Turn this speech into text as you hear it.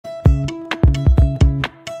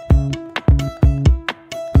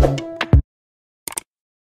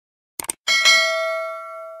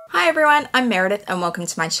everyone, I'm Meredith and welcome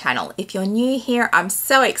to my channel. If you're new here, I'm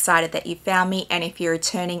so excited that you found me, and if you're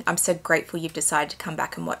returning, I'm so grateful you've decided to come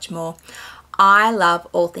back and watch more. I love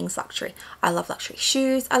all things luxury. I love luxury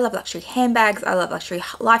shoes, I love luxury handbags, I love luxury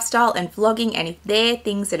lifestyle and vlogging, and if they're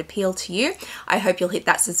things that appeal to you, I hope you'll hit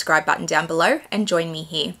that subscribe button down below and join me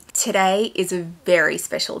here. Today is a very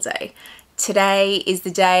special day. Today is the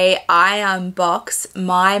day I unbox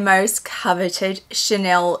my most coveted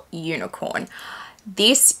Chanel unicorn.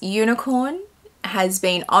 This unicorn has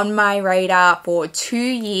been on my radar for 2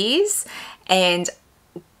 years, and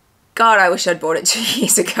God, I wish I'd bought it 2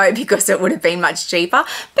 years ago because it would have been much cheaper.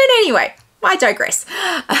 But anyway, I digress.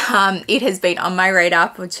 It has been on my radar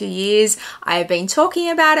for 2 years. I have been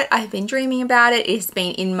talking about it. I have been dreaming about it. It's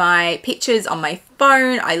been in my pictures on my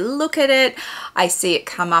phone. I look at it. I see it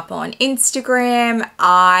come up on Instagram.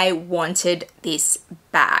 I wanted this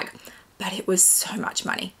bag, but it was so much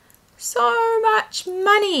money. So much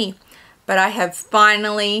money. But I have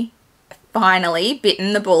finally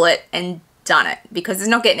bitten the bullet and done it, because it's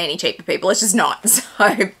not getting any cheaper, people. It's just not.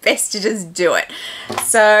 So best to just do it.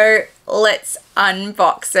 So let's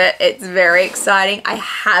unbox it. It's very exciting. I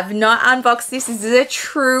have not unboxed this. This is a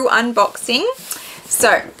true unboxing.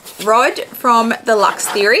 So Rod from the Lux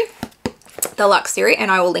Theory, and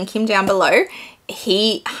I will link him down below.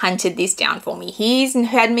 He hunted this down for me. He's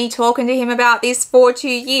had me talking to him about this for 2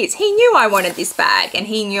 years. He knew I wanted this bag and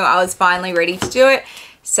he knew I was finally ready to do it.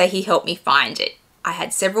 So he helped me find it. I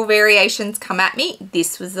had several variations come at me.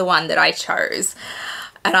 This was the one that I chose.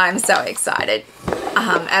 And I'm so excited. And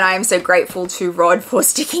I am so grateful to Rod for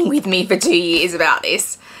sticking with me for 2 years about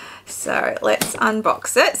this. So let's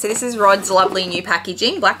unbox it. So this is Rod's lovely new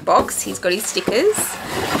packaging, black box. He's got his stickers.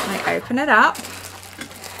 I open it up.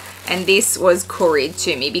 And this was couriered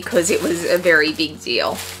to me because it was a very big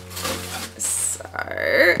deal. So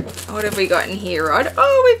what have we got in here, Rod?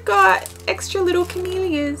 Oh, we've got extra little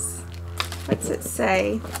camellias. What's it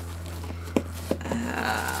say?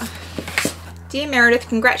 Dear Meredith,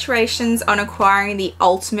 congratulations on acquiring the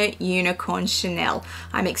ultimate unicorn Chanel.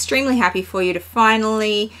 I'm extremely happy for you to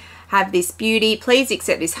finally have this beauty. Please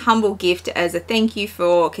accept this humble gift as a thank you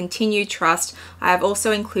for continued trust. I have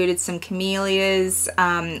also included some camellias,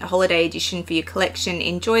 holiday edition for your collection.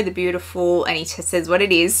 Enjoy the beautiful, and he says what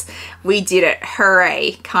it is. We did it.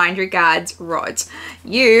 Hooray. Kind regards, Rod.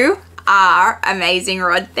 You are amazing,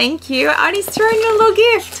 Rod. Thank you. And he's thrown you a little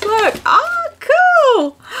gift. Look. Oh,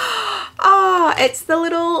 cool. Oh, it's the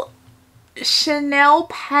little Chanel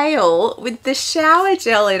pail with the shower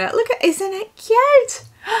gel in it. Look, isn't it cute?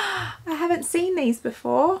 I haven't seen these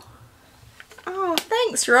before. Oh,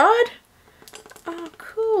 thanks, Rod. Oh,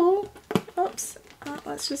 cool. Oops.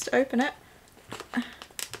 Let's just open it.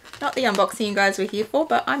 Not the unboxing you guys were here for,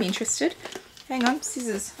 but I'm interested. Hang on,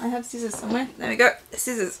 scissors. I have scissors somewhere. There we go.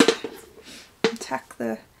 Scissors. Attack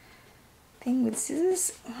the thing with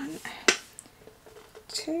scissors. 1,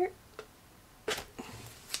 2.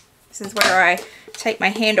 This is where I take my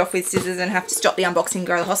hand off with scissors and have to stop the unboxing and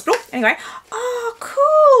go to the hospital. Anyway. Oh,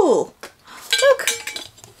 cool. Look.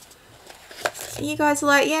 You guys are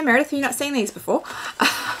like, yeah, Meredith, have you not seen these before?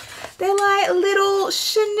 They're like little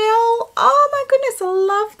Chanel. Oh my goodness, I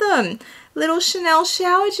love them. Little Chanel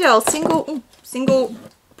shower gel. Single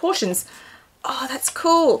portions. Oh, that's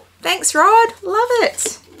cool. Thanks, Rod. Love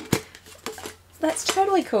it. That's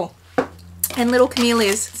totally cool. And little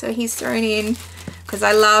camellias. So he's thrown in, because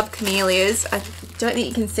I love camellias. I don't think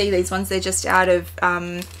you can see these ones. They're just out of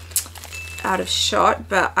shot,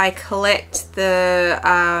 but I collect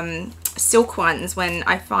the silk ones when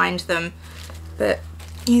I find them. But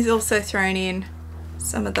he's also thrown in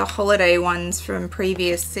some of the holiday ones from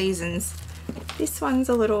previous seasons. This one's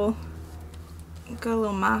got a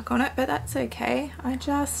little mark on it, but that's okay. I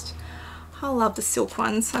love the silk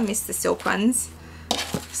ones. I miss the silk ones.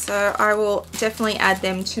 So I will definitely add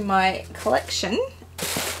them to my collection.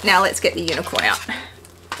 Now let's get the unicorn out.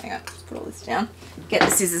 Hang on, just put all this down. Get the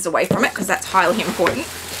scissors away from it because that's highly important.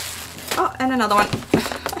 Oh, and another one.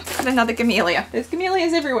 And another camellia. There's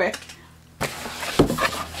camellias everywhere.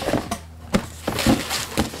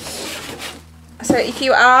 So if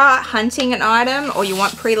you are hunting an item or you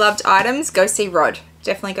want pre-loved items, go see Rod.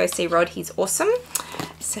 Definitely go see Rod. He's awesome.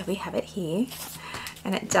 So we have it here.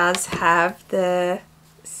 And it does have the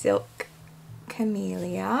silk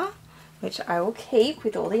camellia, which I will keep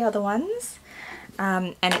with all the other ones.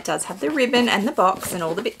 And it does have the ribbon and the box and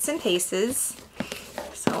all the bits and pieces.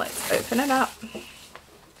 So let's open it up.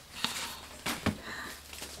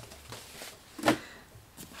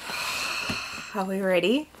 Are we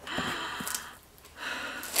ready?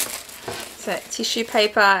 So tissue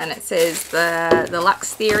paper, and it says the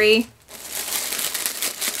Lux Theory.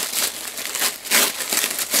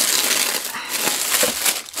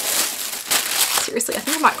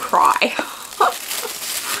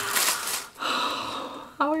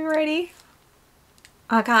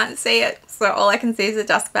 I can't see it, so all I can see is a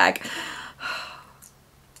dust bag.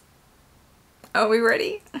 Are we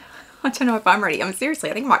ready? I don't know if I'm ready. I'm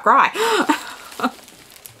seriously, I think I might cry.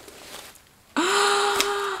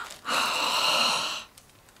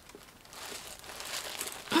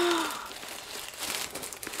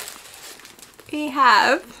 We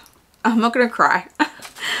have, I'm not gonna cry.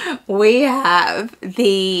 We have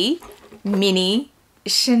the mini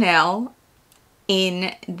Chanel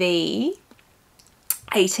in the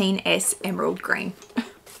 18S Emerald Green.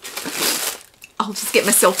 I'll just get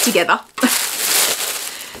myself together.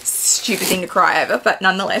 Stupid thing to cry over, but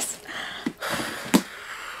nonetheless.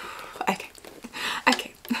 Okay,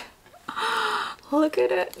 okay. Look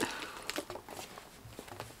at it.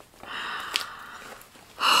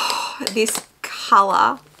 This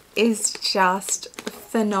color is just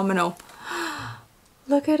phenomenal.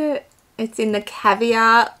 Look at it. It's in the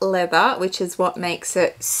caviar leather, which is what makes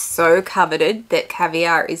it so coveted, that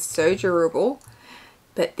caviar is so durable.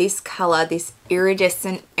 But this color, this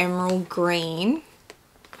iridescent emerald green,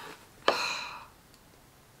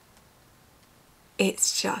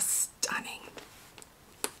 it's just stunning.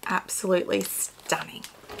 Absolutely stunning.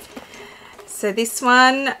 So this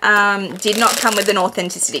one did not come with an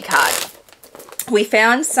authenticity card. We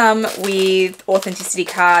found some with authenticity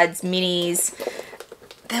cards, minis.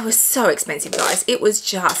 They were so expensive, guys. It was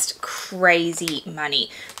just crazy money.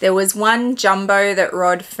 There was one jumbo that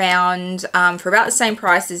Rod found for about the same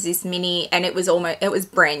price as this mini, and it was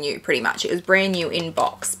brand new, pretty much. It was brand new in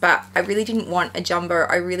box, but I really didn't want a jumbo.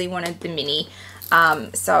 I really wanted the mini.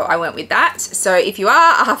 So I went with that. So if you are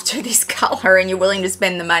after this color and you're willing to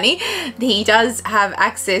spend the money, he does have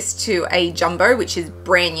access to a jumbo, which is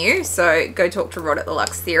brand new. So go talk to Rod at the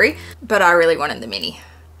Lux Theory. But I really wanted the mini,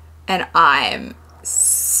 and I'm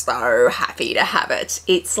so happy to have it.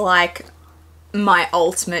 It's like my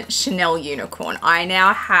ultimate Chanel unicorn. I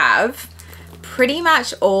now have pretty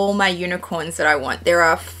much all my unicorns that I want. There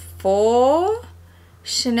are 4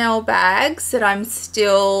 Chanel bags that I'm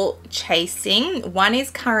still chasing. One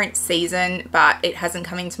is current season, but it hasn't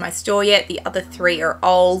come into my store yet. The other 3 are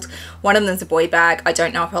old. One of them's a boy bag. I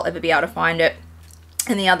don't know if I'll ever be able to find it.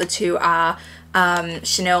 And the other 2 are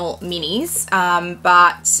Chanel minis,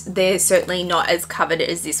 but they're certainly not as coveted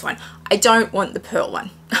as this one. I don't want the pearl one.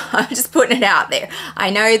 I'm just putting it out there. I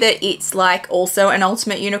know that it's like also an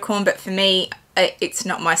ultimate unicorn, but for me, it's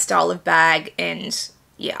not my style of bag, and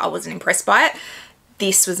yeah, I wasn't impressed by it.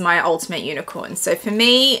 This was my ultimate unicorn. So for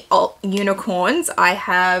me, unicorns, I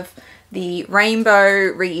have the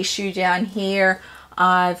rainbow reissue down here.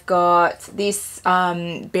 I've got this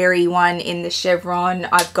berry one in the chevron.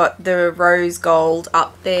 I've got the rose gold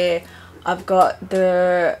up there. I've got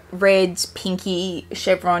the red pinky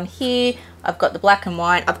chevron here. I've got the black and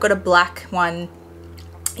white. I've got a black one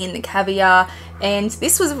in the caviar. And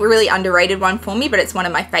this was a really underrated one for me, but it's one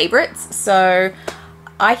of my favorites. So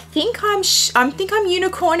I think I'm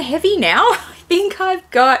unicorn heavy now. I think I've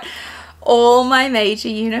got all my major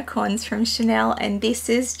unicorns from Chanel, and this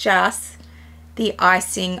is just the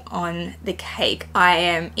icing on the cake. I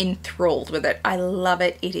am enthralled with it. I love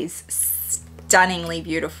it. It is stunningly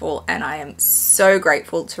beautiful, and I am so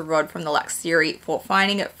grateful to Rod from the Lux Theory for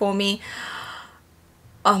finding it for me.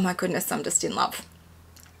 Oh my goodness, I'm just in love.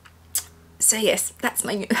 So yes, that's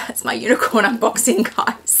my unicorn unboxing,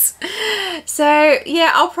 guys. So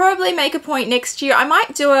yeah, I'll probably make a point next year. I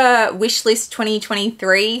might do a wish list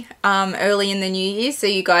 2023 early in the new year, so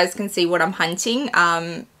you guys can see what I'm hunting.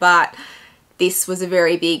 But this was a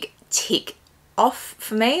very big tick off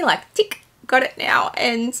for me, like tick, got it now,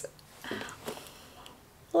 and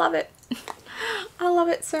love it. I love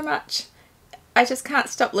it so much. I just can't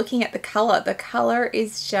stop looking at the color. The color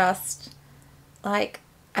is just like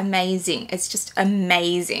amazing. It's just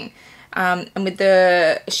amazing. And with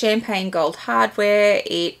the champagne gold hardware,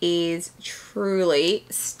 it is truly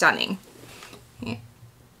stunning. Yeah.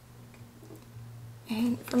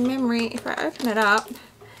 And from memory, if I open it up,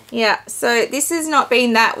 yeah, so this has not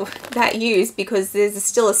been that used because there's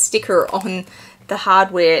still a sticker on the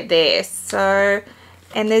hardware there. So,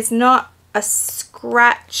 and there's not a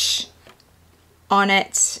scratch on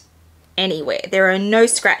it anywhere. There are no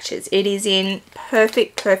scratches. It is in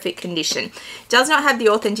perfect condition. It does not have the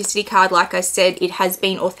authenticity card. Like I said, it has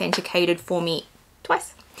been authenticated for me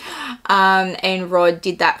twice. And Rod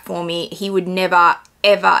did that for me. He would never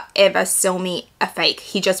ever sell me a fake.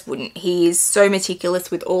 He just wouldn't. He is so meticulous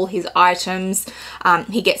with all his items.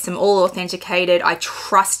 He gets them all authenticated. I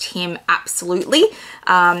trust him absolutely,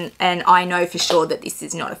 and I know for sure that this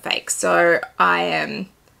is not a fake. So I am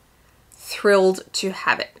thrilled to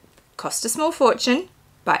have it. Cost a small fortune,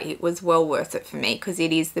 but it was well worth it for me because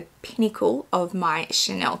it is the pinnacle of my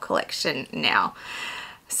Chanel collection now.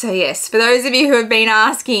 So yes, for those of you who have been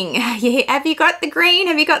asking, yeah, have you got the green?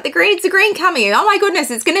 Have you got the green? It's the green coming. Oh my goodness,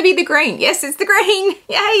 it's going to be the green. Yes, it's the green.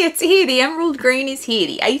 Yay, it's here. The emerald green is here.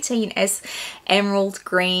 The 18S emerald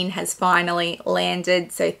green has finally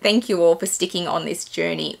landed. So thank you all for sticking on this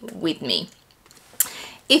journey with me.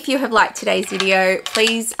 If you have liked today's video,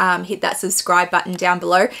 please hit that subscribe button down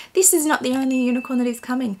below. This is not the only unicorn that is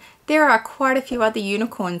coming. There are quite a few other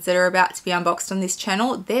unicorns that are about to be unboxed on this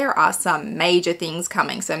channel. There are some major things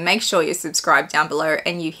coming, so make sure you're subscribed down below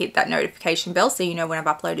and you hit that notification bell so you know when I've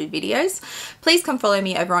uploaded videos. Please come follow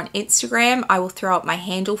me over on Instagram. I will throw up my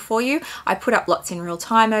handle for you. I put up lots in real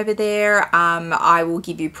time over there. I will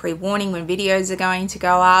give you pre-warning when videos are going to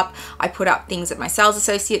go up. I put up things that my sales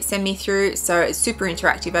associates send me through, so it's super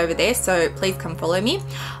interactive over there, so please come follow me.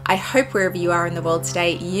 I hope wherever you are in the world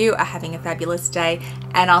today, you are having a fabulous day,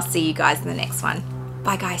 and I'll see you guys in the next one.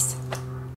 Bye guys.